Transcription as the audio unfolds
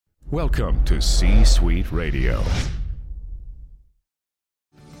Welcome to C-Suite Radio.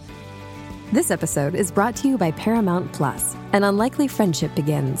 This episode is brought to you by Paramount Plus. An unlikely friendship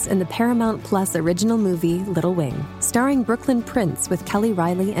begins in the Paramount Plus original movie Little Wing, starring Brooklyn Prince with Kelly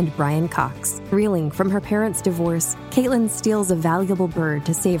Riley and Brian Cox. Reeling from her parents' divorce, Caitlin steals a valuable bird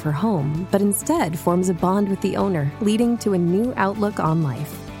to save her home, but instead forms a bond with the owner, leading to a new outlook on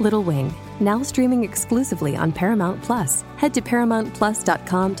life. Little Wing, now streaming exclusively on Paramount Plus. Head to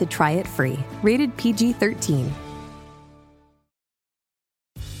ParamountPlus.com to try it free. Rated PG-13.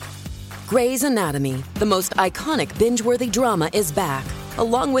 Grey's Anatomy, the most iconic binge-worthy drama, is back,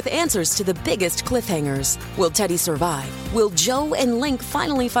 along with answers to the biggest cliffhangers. Will Teddy survive? Will Joe and Link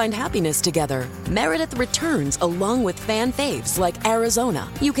finally find happiness together? Meredith returns along with fan faves like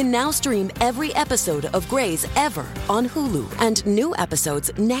Arizona. You can now stream every episode of Grey's ever on Hulu, and new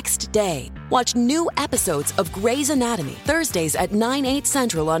episodes next day. Watch new episodes of Grey's Anatomy Thursdays at 9/8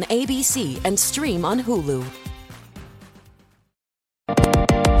 Central on ABC and stream on Hulu.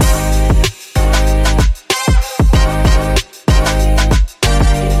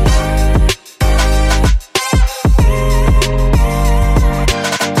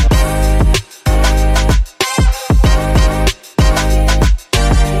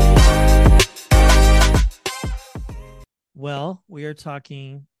 Well, we are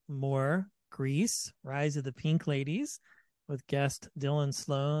talking more Grease, Rise of the Pink Ladies, with guest Dylan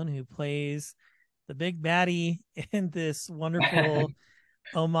Sloane, who plays the big baddie in this wonderful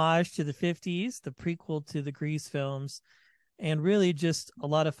homage to the 50s, the prequel to the Grease films, and really just a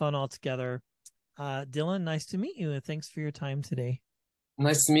lot of fun altogether. Dylan, nice to meet you, and thanks for your time today.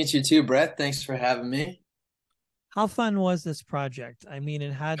 Nice to meet you too, Brett. Thanks for having me. How fun was this project? I mean,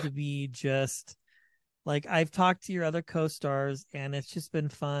 it had to be just... Like, I've talked to your other co-stars, and it's just been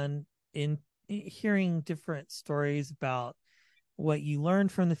fun in hearing different stories about what you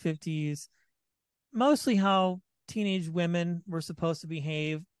learned from the 50s, mostly how teenage women were supposed to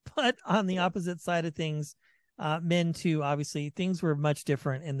behave, but on the opposite side of things, men too, obviously. Things were much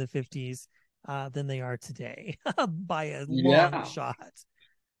different in the 50s than they are today by a long shot.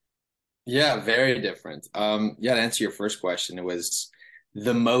 Yeah, very different. To answer your first question, it was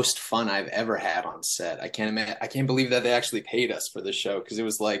the most fun I've ever had on set. I can't believe that they actually paid us for the show, because it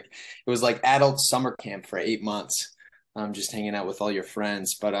was like adult summer camp for 8 months, just hanging out with all your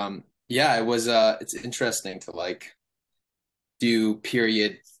friends. But it was it's interesting to like do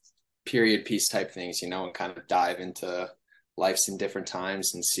period piece type things, and kind of dive into lives in different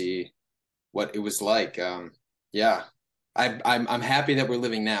times and see what it was like. I'm happy that we're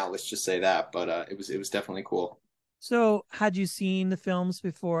living now. Let's just say that. But it was definitely cool. So had you seen the films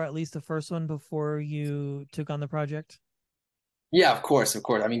before, at least the first one, before you took on the project? Yeah, of course.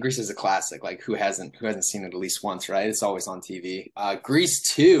 I mean, Grease is a classic. Like, who hasn't seen it at least once, right? It's always on TV. Grease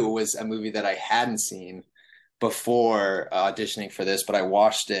 2 was a movie that I hadn't seen before auditioning for this, but I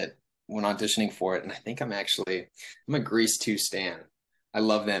watched it when auditioning for it, and I think I'm a Grease 2 stan. I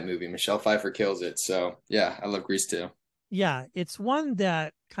love that movie. Michelle Pfeiffer kills it. So yeah, I love Grease 2. Yeah, it's one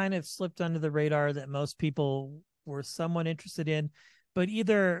that kind of slipped under the radar that most people were somewhat interested in, but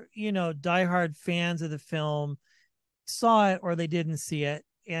either, diehard fans of the film saw it or they didn't see it.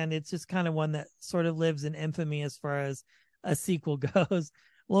 And it's just kind of one that sort of lives in infamy as far as a sequel goes.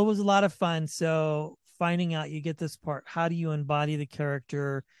 Well, it was a lot of fun. So finding out you get this part, how do you embody the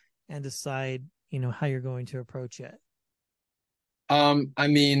character and decide, how you're going to approach it? I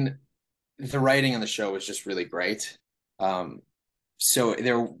mean, the writing on the show was just really great. So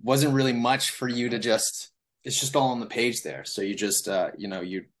there wasn't really much for you to it's just all on the page there. So you just,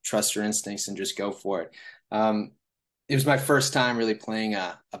 you trust your instincts and just go for it. It was my first time really playing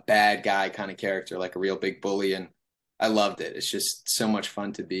a bad guy kind of character, like a real big bully. And I loved it. It's just so much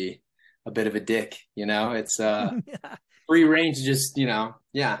fun to be a bit of a dick, it's free reign to just, be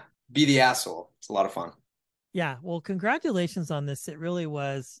the asshole. It's a lot of fun. Yeah. Well, congratulations on this. It really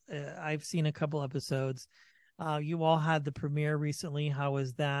was. I've seen a couple episodes. You all had the premiere recently. How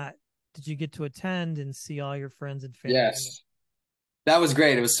was that? Did you get to attend and see all your friends and family? Yes, that was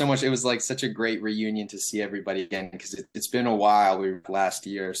great. It was so much. It was like such a great reunion to see everybody again, because it's been a while. We were last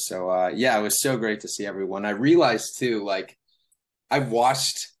year. So it was so great to see everyone. I realized too, like, I've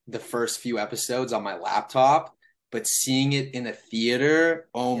watched the first few episodes on my laptop, but seeing it in a theater,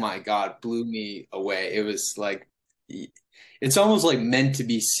 my God, blew me away. It was like, it's almost like meant to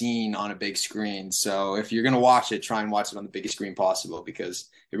be seen on a big screen. So if you're going to watch it, try and watch it on the biggest screen possible, because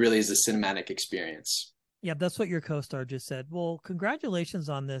it really is a cinematic experience. Yeah, that's what your co-star just said. Well, congratulations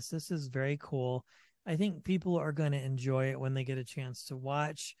on this. This is very cool. I think people are going to enjoy it when they get a chance to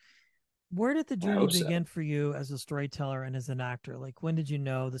watch. Where did the I journey hope so. begin for you as a storyteller and as an actor? Like, when did you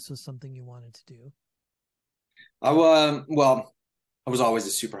know this was something you wanted to do? Well, I was always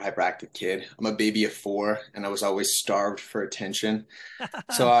a super hyperactive kid. I'm a baby of four, and I was always starved for attention.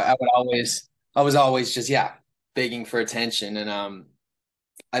 So I was always just, yeah, begging for attention. And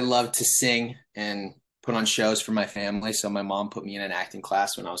I loved to sing and put on shows for my family. So my mom put me in an acting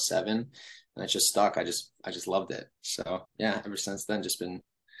class when I was 7, and it just stuck. I just loved it. So yeah, ever since then, just been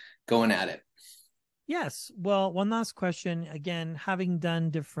going at it. Yes. Well, one last question. Again, having done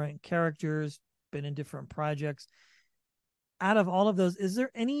different characters, been in different projects, out of all of those, is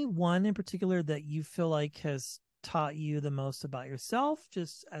there any one in particular that you feel like has taught you the most about yourself,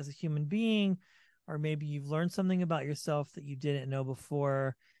 just as a human being, or maybe you've learned something about yourself that you didn't know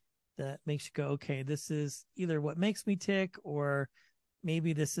before that makes you go, okay, this is either what makes me tick, or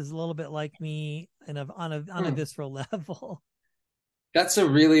maybe this is a little bit like me and on a Hmm. visceral level? Wow,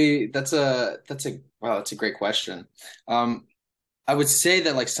 that's a great question. Um, I would say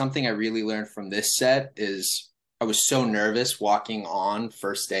that like something I really learned from this set is I was so nervous walking on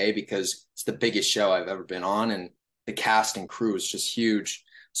first day because it's the biggest show I've ever been on, and the cast and crew is just huge.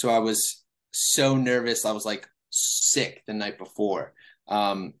 So I was so nervous. I was like sick the night before.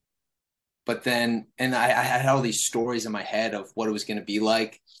 Um, but then, and I had all these stories in my head of what it was going to be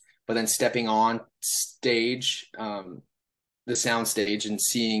like. But then stepping on stage, the sound stage, and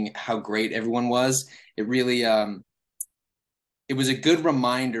seeing how great everyone was, it really, it was a good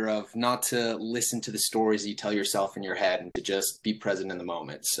reminder of not to listen to the stories that you tell yourself in your head and to just be present in the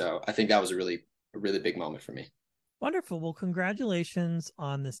moment. So I think that was a really big moment for me. Wonderful. Well, congratulations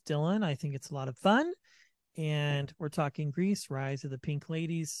on this, Dylan. I think it's a lot of fun. And we're talking Grease, Rise of the Pink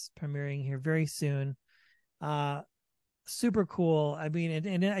Ladies, premiering here very soon. Uh, Super cool. I mean,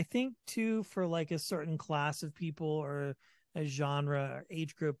 and I think too, for like a certain class of people or a genre or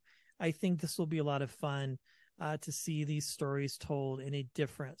age group, I think this will be a lot of fun to see these stories told in a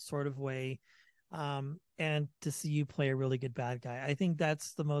different sort of way. And to see you play a really good bad guy. I think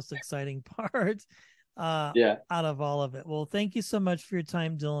that's the most exciting part Yeah. out of all of it. Well, thank you so much for your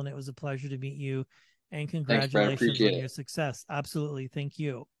time, Dylan. It was a pleasure to meet you, and Thanks, Brad. congratulations Appreciate on your it. success. Absolutely. Thank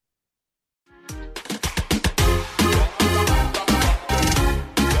you.